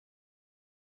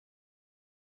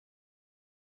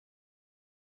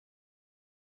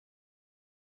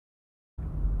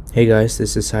Hey guys,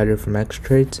 this is Cider from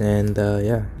Xtrades, and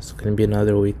yeah, it's gonna be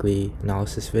another weekly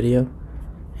analysis video.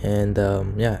 And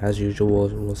yeah, as usual,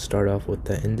 we'll start off with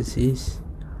the indices,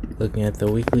 looking at the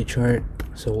weekly chart.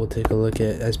 So we'll take a look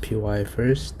at SPY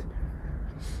first.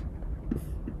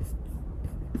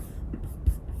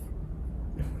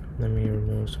 Let me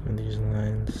remove some of these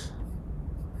lines.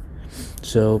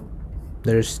 So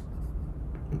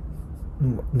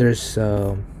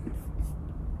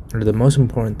the most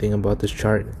important thing about this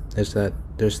chart is that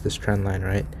there's this trend line,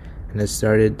 right? And it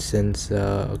started since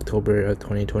October of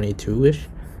 2022-ish.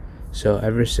 So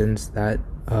ever since that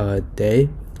day,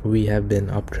 we have been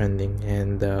uptrending,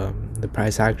 and the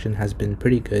price action has been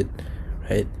pretty good,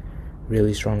 right?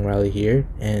 Really strong rally here,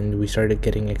 and we started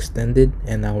getting extended,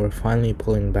 and now we're finally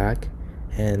pulling back,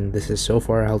 and this is so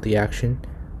far healthy action.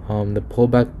 The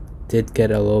pullback did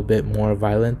get a little bit more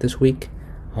violent this week,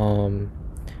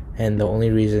 and the only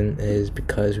reason is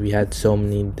because we had so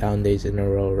many down days in a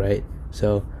row, right?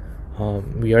 So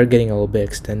we are getting a little bit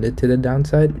extended to the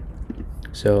downside,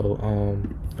 so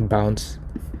a bounce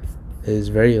is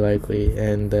very likely,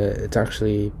 and it's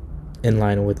actually in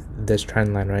line with this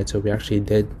trend line, right? So we actually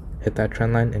did hit that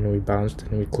trend line, and we bounced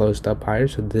and we closed up higher,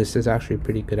 so this is actually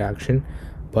pretty good action,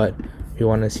 but we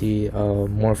want to see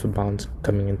more of a bounce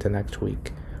coming into next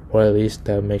week, or at least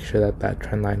make sure that that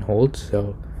trend line holds.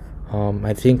 So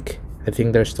I think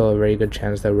there's still a very good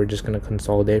chance that we're just going to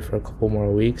consolidate for a couple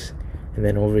more weeks, and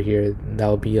then over here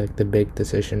that'll be like the big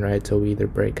decision, right? So we either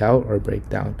break out or break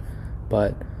down.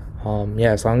 But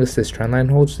yeah, as long as this trend line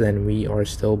holds, then we are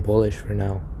still bullish for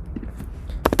now.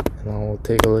 And I'll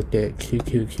take a look at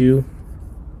QQQ.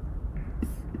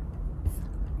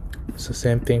 So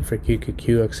same thing for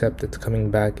QQQ, except it's coming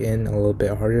back in a little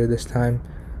bit harder this time,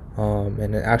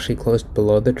 and it actually closed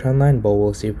below the trend line, but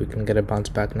we'll see if we can get a bounce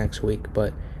back next week.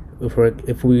 But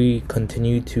if we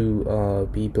continue to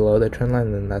be below the trend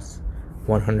line, then that's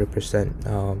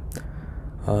 100%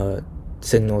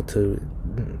 signal to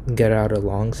get out of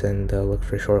longs and look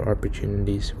for short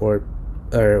opportunities, or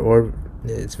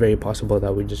it's very possible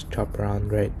that we just chop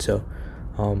around, right? So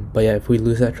but yeah, if we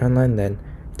lose that trend line, then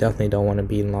definitely don't want to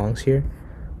be in longs here.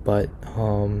 But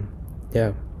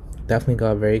yeah, definitely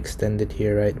got very extended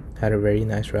here, right? Had a very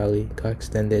nice rally, got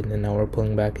extended, and now we're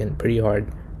pulling back in pretty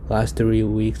hard. Last 3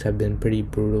 weeks have been pretty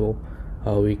brutal.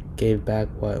 We gave back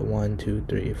what, 1 2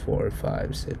 3 4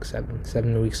 5 6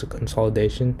 7 weeks of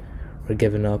consolidation. We're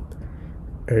giving up,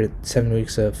 or 7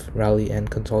 weeks of rally and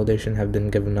consolidation have been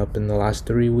given up in the last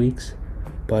 3 weeks.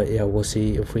 But yeah, we'll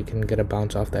see if we can get a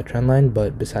bounce off that trend line.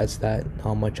 But besides that,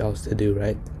 not much else to do,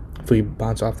 right? If we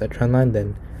bounce off that trend line,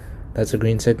 then that's a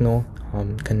green signal.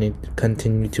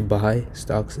 Continue to buy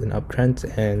stocks in uptrends,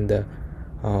 and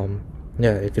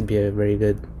yeah, it could be a very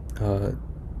good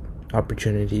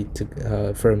opportunity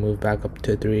to for a move back up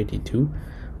to 382.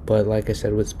 But like I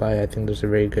said, with SPY, I think there's a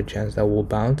very good chance that we'll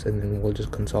bounce, and then we'll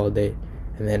just consolidate,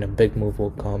 and then a big move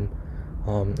will come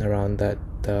around that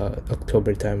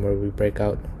October time, where we break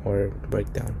out or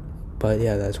break down. But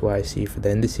yeah, that's what I see for the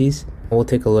indices. We'll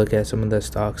take a look at some of the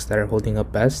stocks that are holding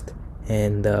up best,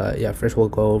 and yeah, first we'll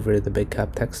go over the big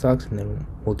cap tech stocks, and then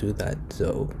we'll do that.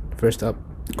 So first up,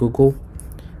 Google.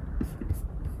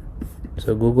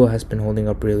 So Google has been holding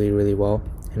up really well,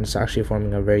 and it's actually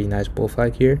forming a very nice bull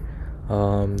flag here.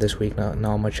 This week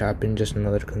not much happened, just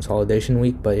another consolidation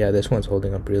week, but yeah, this one's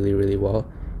holding up really well.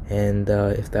 And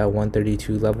if that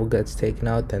 132 level gets taken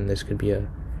out, then this could be a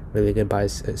really good buy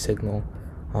signal.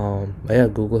 But yeah,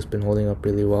 Google's been holding up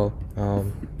really well.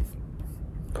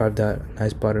 Carved that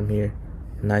nice bottom here,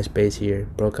 nice base here,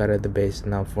 broke out of the base,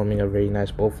 now forming a very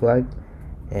nice bull flag.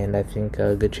 And I think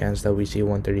a good chance that we see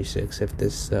 136 if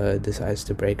this decides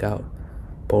to break out.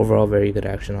 But overall, very good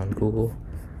action on Google.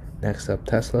 Next up,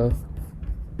 Tesla.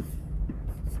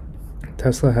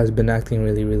 Tesla has been acting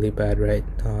really bad, right?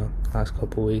 Last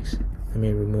couple weeks. Let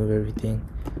me remove everything.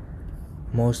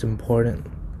 Most important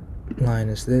line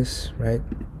is this, right?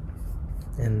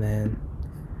 And then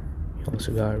you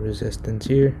also got resistance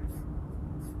here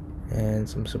and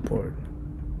some support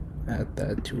at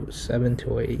that 207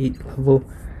 208 level.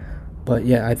 But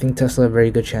yeah, I think Tesla, a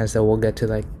very good chance that we'll get to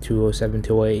like 207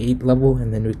 208 level,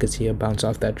 and then we could see a bounce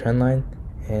off that trend line.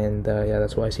 And yeah,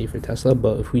 that's what I see for Tesla.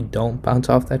 But if we don't bounce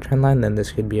off that trend line, then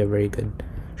this could be a very good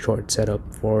short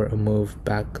setup for a move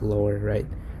back lower, right?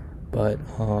 But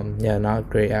yeah,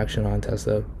 not great action on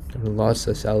Tesla. Lots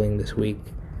of selling this week,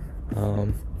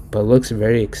 but looks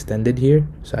very extended here,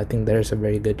 so I think there's a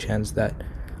very good chance that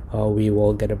we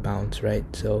will get a bounce, right?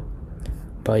 So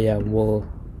but yeah, we'll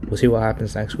see what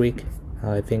happens next week.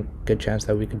 I think good chance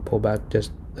that we could pull back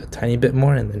just a tiny bit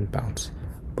more and then bounce.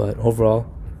 But overall,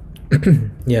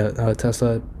 Yeah,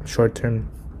 Tesla short-term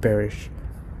bearish.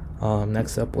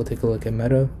 Next up, we'll take a look at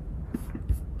Meta.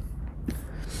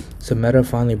 So Meta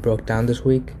finally broke down this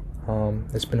week.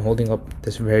 It's been holding up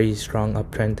this very strong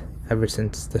uptrend ever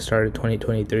since the start of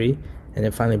 2023, and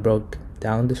it finally broke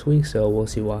down this week, so we'll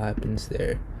see what happens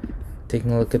there.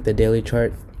 Taking a look at the daily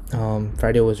chart,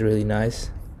 Friday was really nice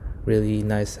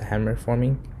hammer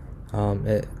forming.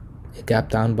 It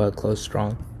gapped down but closed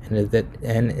strong, and it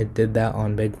did that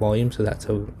on big volume, so that's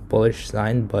a bullish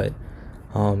sign. But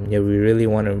yeah, we really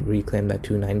want to reclaim that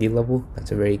 290 level.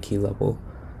 That's a very key level.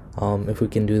 If we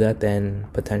can do that, then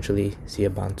potentially see a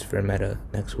bounce for Meta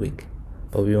next week,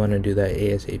 but we want to do that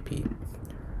ASAP.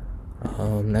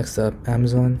 Next up,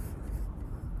 Amazon.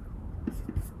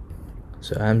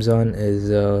 So Amazon is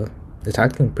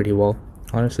attacking pretty well,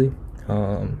 honestly.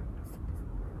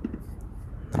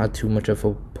 Not too much of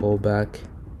a pullback.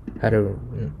 Had a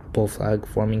bull flag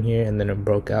forming here, and then it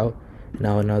broke out.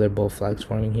 Now another bull flag's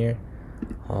forming here.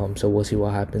 So we'll see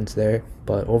what happens there.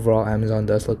 But overall, Amazon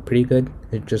does look pretty good.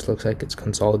 It just looks like it's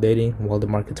consolidating while the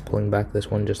market's pulling back.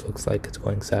 This one just looks like it's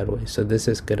going sideways. So this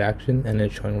is good action, and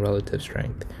it's showing relative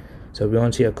strength. So we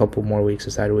want to see a couple more weeks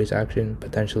of sideways action,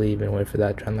 potentially even wait for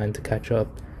that trend line to catch up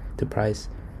to price,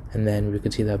 and then we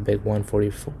could see that big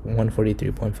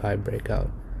 143.5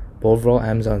 breakout. But overall,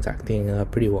 Amazon's acting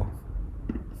pretty well.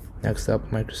 Next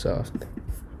up, Microsoft.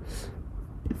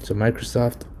 So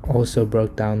Microsoft also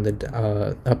broke down the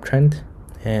uptrend,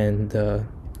 and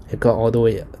it got all the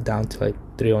way down to like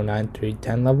 309,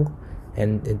 310 level,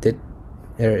 and it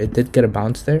did get a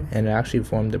bounce there, and it actually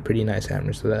formed a pretty nice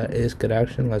hammer. So that is good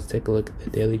action. Let's take a look at the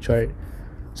daily chart.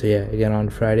 So yeah, again on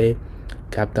Friday,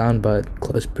 capped down but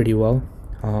closed pretty well.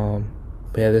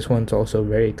 But yeah, this one's also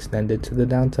very extended to the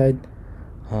downside.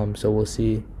 So we'll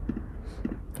see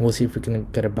if we can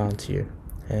get a bounce here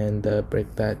and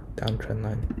break that downtrend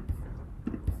line.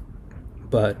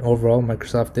 But overall,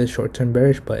 Microsoft is short-term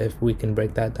bearish, but if we can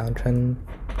break that downtrend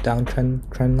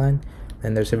trend line,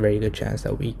 then there's a very good chance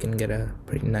that we can get a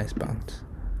pretty nice bounce.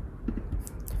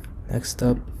 Next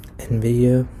up,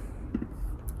 Nvidia.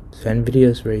 So Nvidia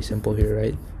is very simple here,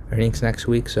 right? Earnings next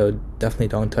week, so definitely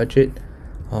don't touch it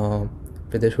for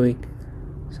this week.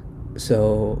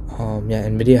 So yeah,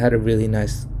 Nvidia had a really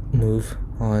nice move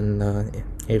on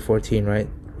A14, right?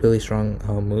 Really strong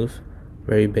move,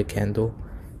 very big candle,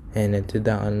 and it did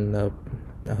that on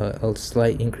a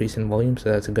slight increase in volume,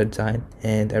 so that's a good sign.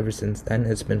 And ever since then,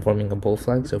 it's been forming a bull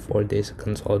flag, so 4 days of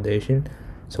consolidation.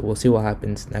 So we'll see what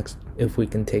happens next. If we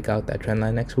can take out that trend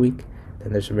line next week,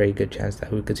 then there's a very good chance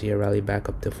that we could see a rally back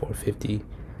up to 450,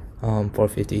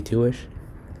 452ish,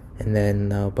 and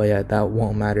then but yeah, that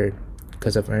won't matter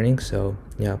because of earnings. So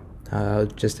yeah, I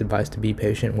would just advise to be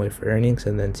patient, wait for earnings,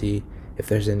 and then see if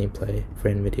there's any play for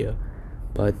Nvidia.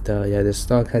 But yeah, this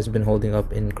stock has been holding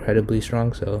up incredibly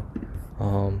strong, so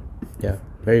yeah,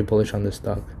 very bullish on this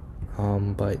stock.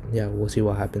 But yeah, we'll see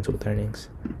what happens with earnings.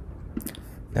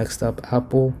 Next up,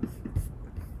 Apple.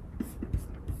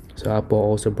 So Apple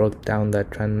also broke down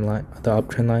that trend line, the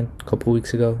uptrend line, a couple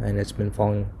weeks ago, and it's been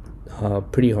falling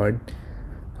pretty hard.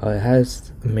 It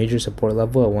has a major support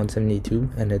level at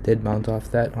 172, and it did bounce off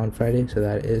that on Friday, so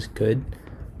that is good.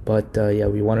 But yeah,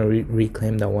 we want to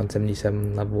reclaim that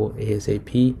 177 level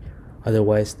ASAP.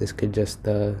 Otherwise, this could just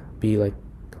be like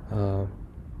a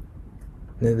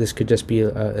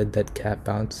dead cat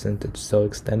bounce since it's so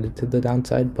extended to the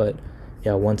downside. But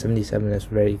yeah, 177 is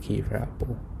very key for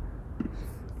Apple.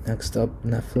 Next up,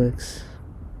 Netflix.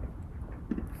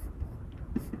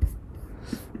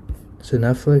 So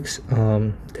Netflix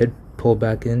did pull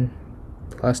back in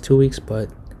the last 2 weeks, but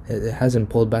it hasn't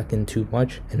pulled back in too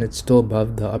much, and it's still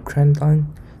above the uptrend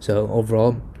line. So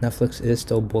overall, Netflix is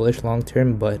still bullish long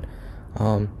term, but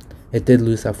it did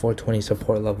lose that 420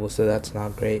 support level, so that's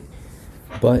not great.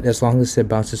 But as long as it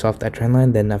bounces off that trend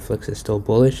line, then Netflix is still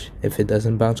bullish. If it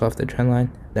doesn't bounce off the trend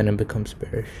line, then it becomes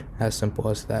bearish. As simple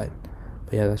as that.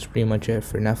 But yeah, that's pretty much it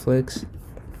for Netflix.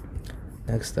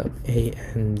 Next up,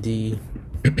 AMD.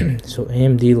 So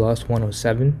AMD lost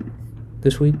 107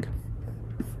 this week,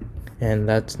 and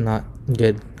that's not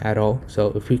good at all.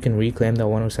 So if we can reclaim that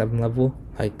 107 level,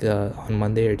 like on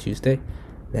Monday or Tuesday,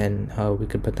 then we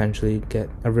could potentially get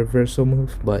a reversal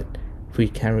move. But if we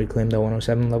can't reclaim that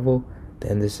 107 level,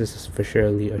 then this is for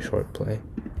surely a short play.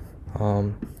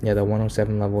 Yeah, the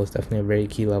 107 level is definitely a very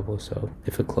key level, so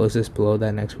if it closes below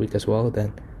that next week as well,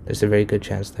 then there's a very good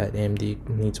chance that AMD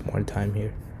needs more time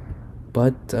here.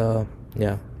 But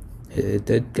yeah, it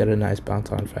did get a nice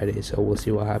bounce on Friday, so we'll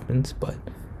see what happens, but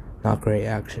not great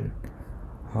action,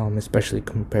 especially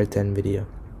compared to Nvidia.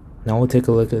 Now we'll take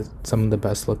a look at some of the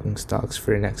best looking stocks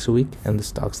for next week and the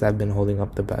stocks that have been holding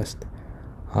up the best.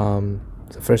 So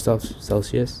first off,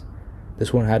 Celsius.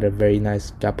 This one had a very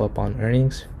nice gap up on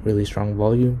earnings, really strong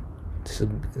volume.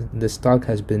 This stock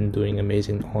has been doing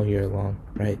amazing all year long,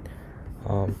 right?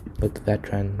 Look at that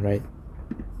trend, right?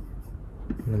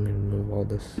 Let me remove all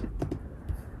this.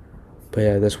 But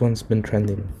yeah, this one's been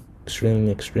trending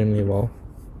extremely well,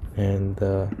 and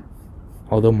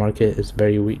although market is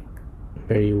very weak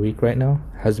right now,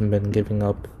 hasn't been giving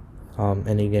up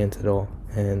any gains at all.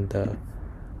 And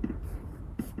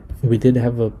we did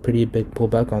have a pretty big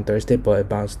pullback on Thursday, but it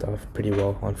bounced off pretty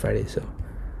well on Friday, so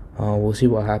we'll see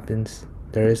what happens.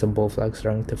 There is a bull flag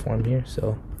starting to form here,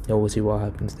 so yeah, we'll see what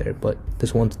happens there, but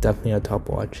this one's definitely a top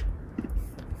watch.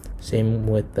 Same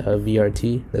with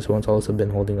VRT. This one's also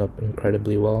been holding up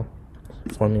incredibly well,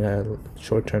 forming a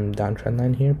short-term downtrend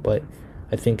line here, but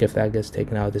I think if that gets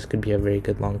taken out, this could be a very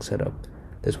good long setup.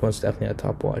 This one's definitely a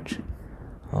top watch.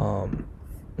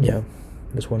 Yeah,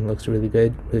 this one looks really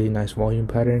good, really nice volume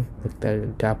pattern. Look at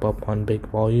that gap up on big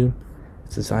volume.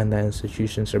 It's a sign that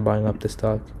institutions are buying up the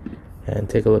stock. And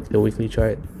take a look at the weekly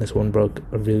chart. This one broke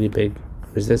a really big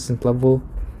resistance level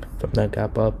from that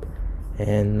gap up,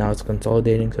 and now it's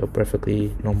consolidating, so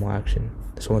perfectly normal action.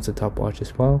 This one's a top watch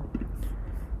as well.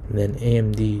 And then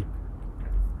AMD.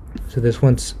 So this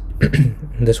one's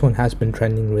this one has been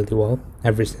trending really well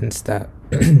ever since that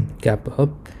gap up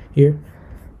here,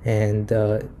 and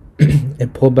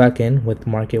it pulled back in with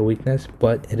market weakness,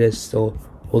 but it is still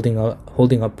holding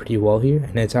up pretty well here,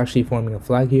 and it's actually forming a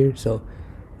flag here. So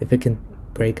if it can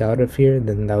break out of here,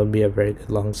 then that would be a very good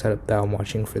long setup that I'm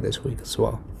watching for this week as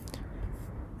well.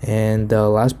 And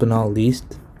last but not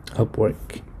least,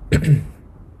 Upwork.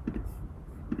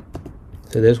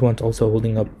 So this one's also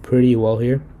holding up pretty well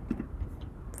here,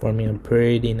 forming a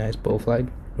pretty nice bull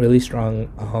flag. Really strong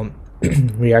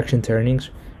reaction to earnings,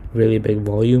 really big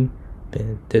volume.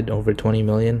 It did over 20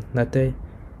 million that day,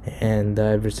 and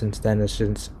ever since then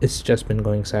it's just been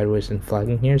going sideways and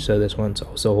flagging here. So this one's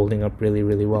also holding up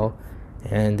really well,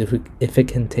 and if it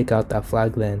can take out that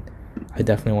flag, then I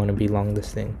definitely want to be long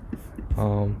this thing.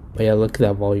 But yeah, look at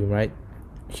that volume, right?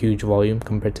 Huge volume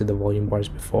compared to the volume bars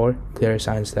before. Clear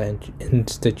signs that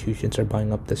institutions are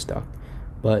buying up the stock.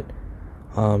 But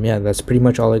yeah, that's pretty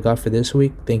much all I got for this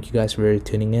week. Thank you guys for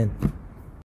tuning in.